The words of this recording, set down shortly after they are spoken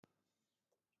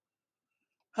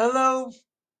Hello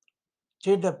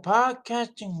to the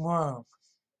podcasting world.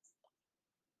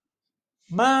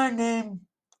 My name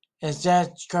is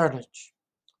Ed Curtis,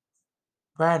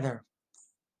 writer,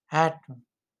 actor,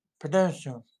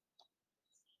 producer,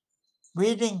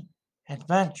 reading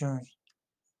adventures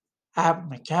at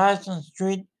McCaslin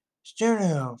Street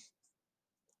Studio.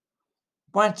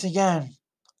 Once again,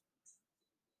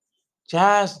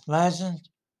 jazz legends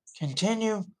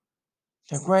continue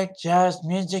the great jazz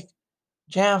music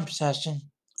jam session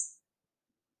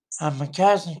at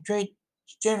McCaslin Street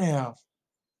Studio.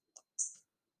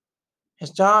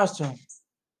 It's awesome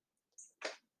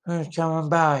who's coming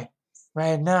by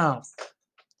right now.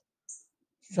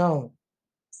 So,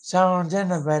 sounds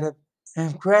innovative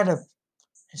and creative,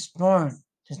 exploring,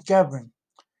 discovering.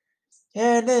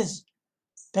 There it is.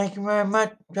 Thank you very much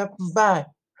for dropping by,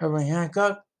 Herbie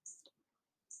Hancock.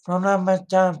 Don't have much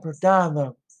time for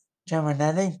dialogue,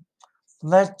 Geminetti.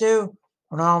 Let's do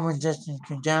what all musicians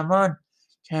can jam on.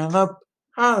 Cantaloupe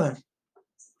Island.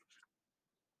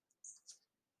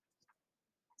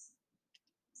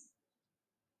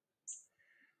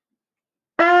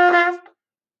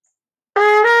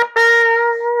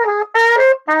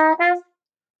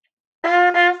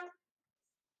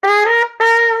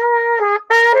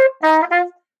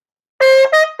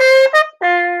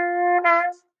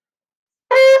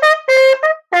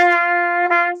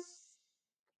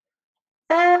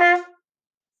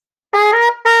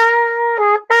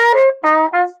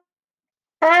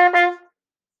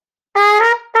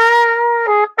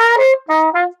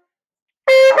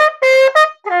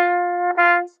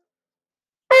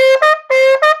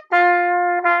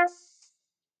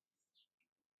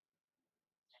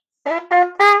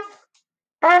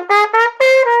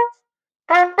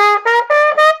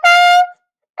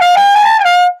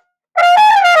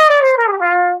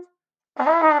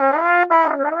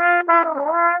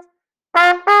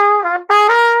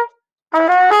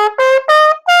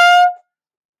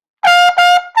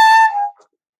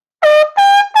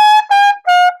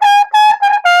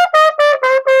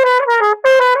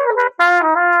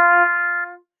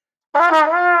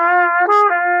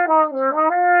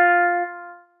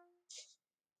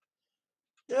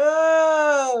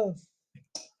 Oh,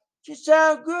 you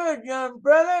sound good, young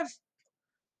brother.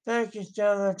 Thank you,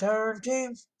 Stellar Turn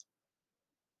Team.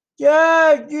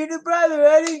 Yeah, you the brother,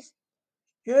 Eddie.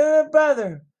 You're the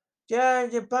brother. Yeah,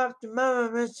 you popped the mama,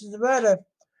 Mrs. Weather.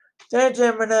 That's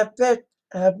him in that Fifth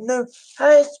Avenue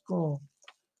High School.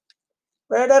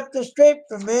 Right up the street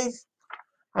from me.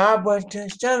 I went to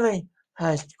Stanley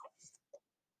High School.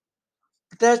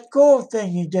 But that cool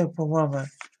thing you do for women.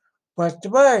 What's the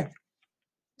word?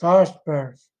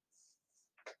 Prosper.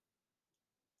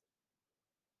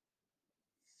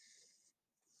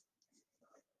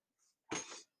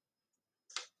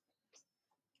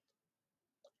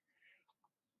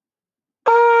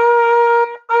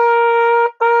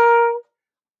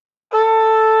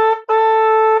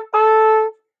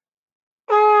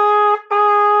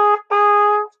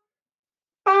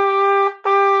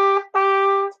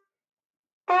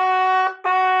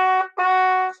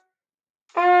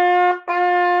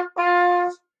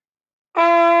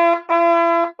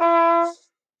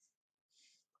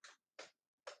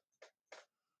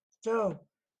 So,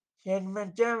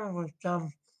 Gentleman German was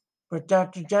some with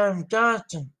Dr. James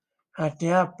Johnson at the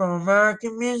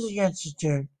Afro-American Music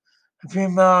Institute a few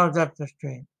miles up the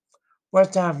street.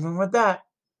 What's happening with that?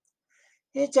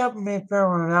 He's helping me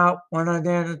figure it out one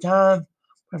idea at a time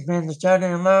between the study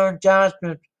and learn jazz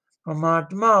scripts from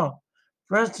Mark Mall.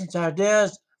 For instance,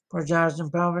 ideas for jazz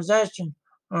improvisation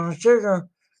on a sugar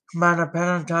combine a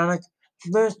pentatonic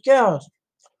and blues scales.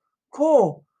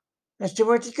 Cool. Let's see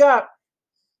what you got.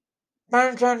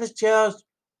 Pentatonic scales,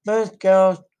 blues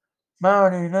scales,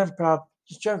 melody and improv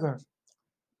to sugar.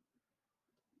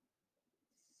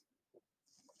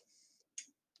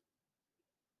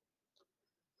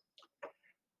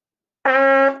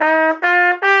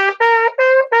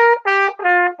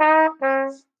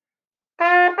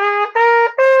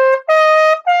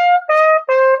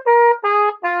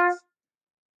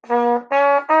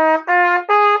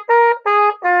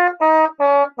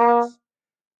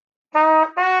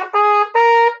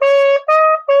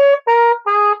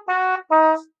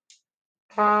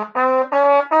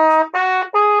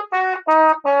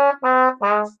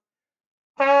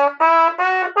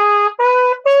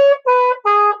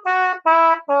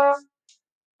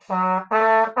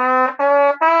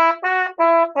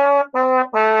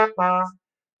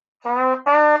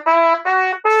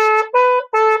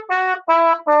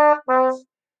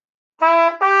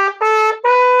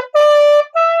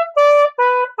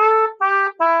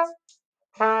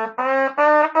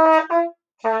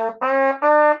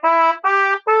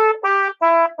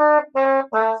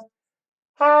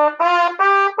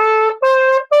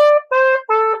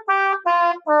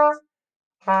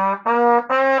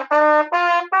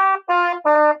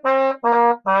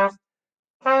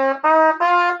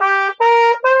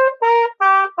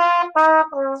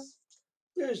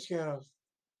 goes.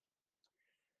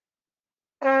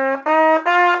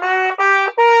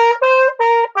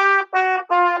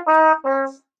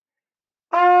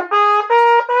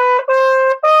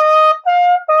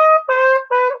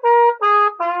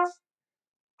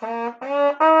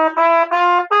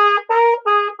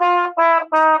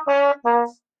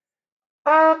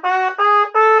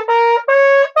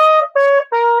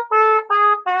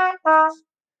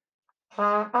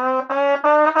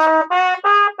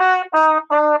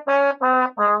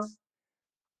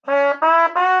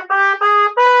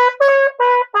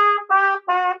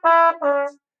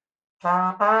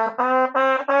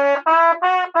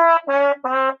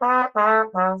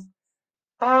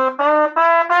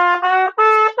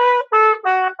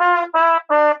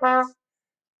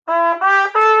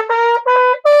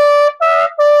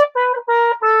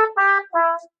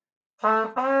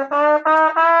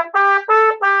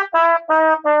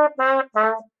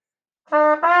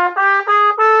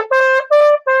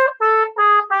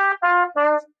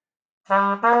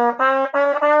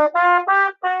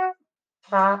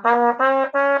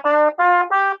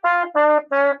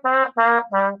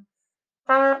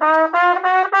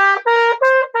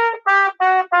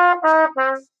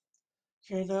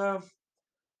 You know,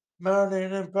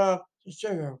 Marilyn and Bob the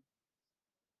Sugar.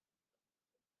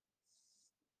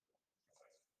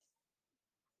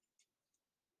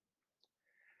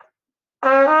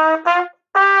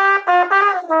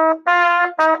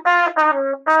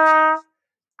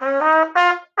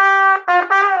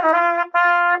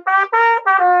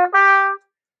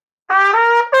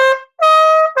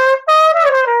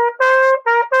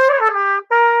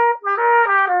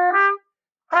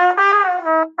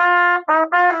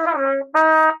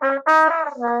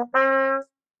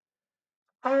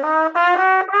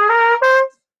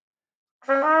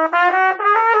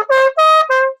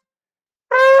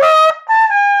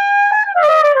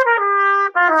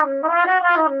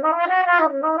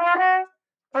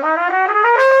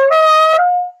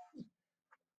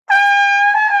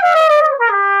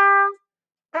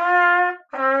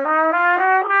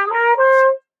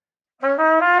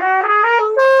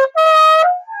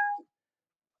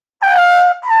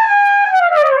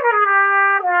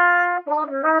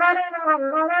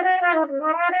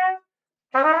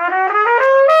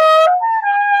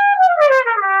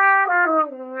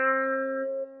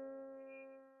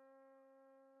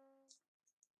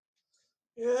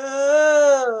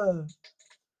 Yeah!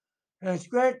 It's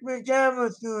great to be jam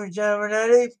with you,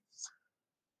 Jaminetti.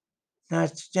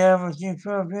 Nice to jam with you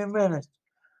for a few minutes.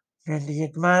 Need to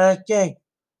get my next cake.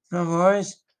 No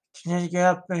worries. Just need to get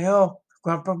up the hill,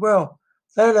 Grandpa Grill.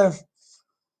 Later.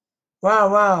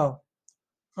 Wow, wow.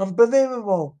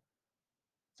 Unbelievable.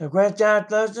 The great jazz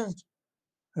legends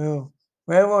who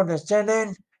were able to sit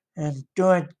in and do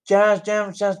a jazz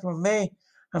jam session with me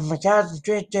and my cousin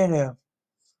Street Studio.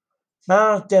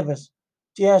 Miles Davis,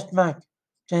 T.S. Mack,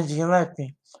 James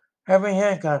Gillespie, Herbie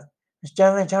Hancock, and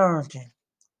Stanley Torrington.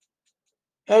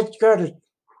 Ed Curtis,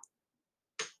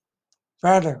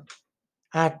 writer,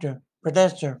 actor,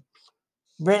 producer,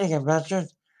 breeding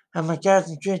ambassadors, and my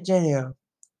cousin Street Studio.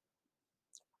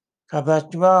 God bless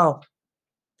you all.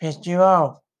 Peace to you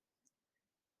all.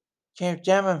 Keep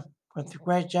jamming with the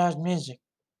great jazz music.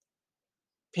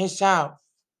 Peace out.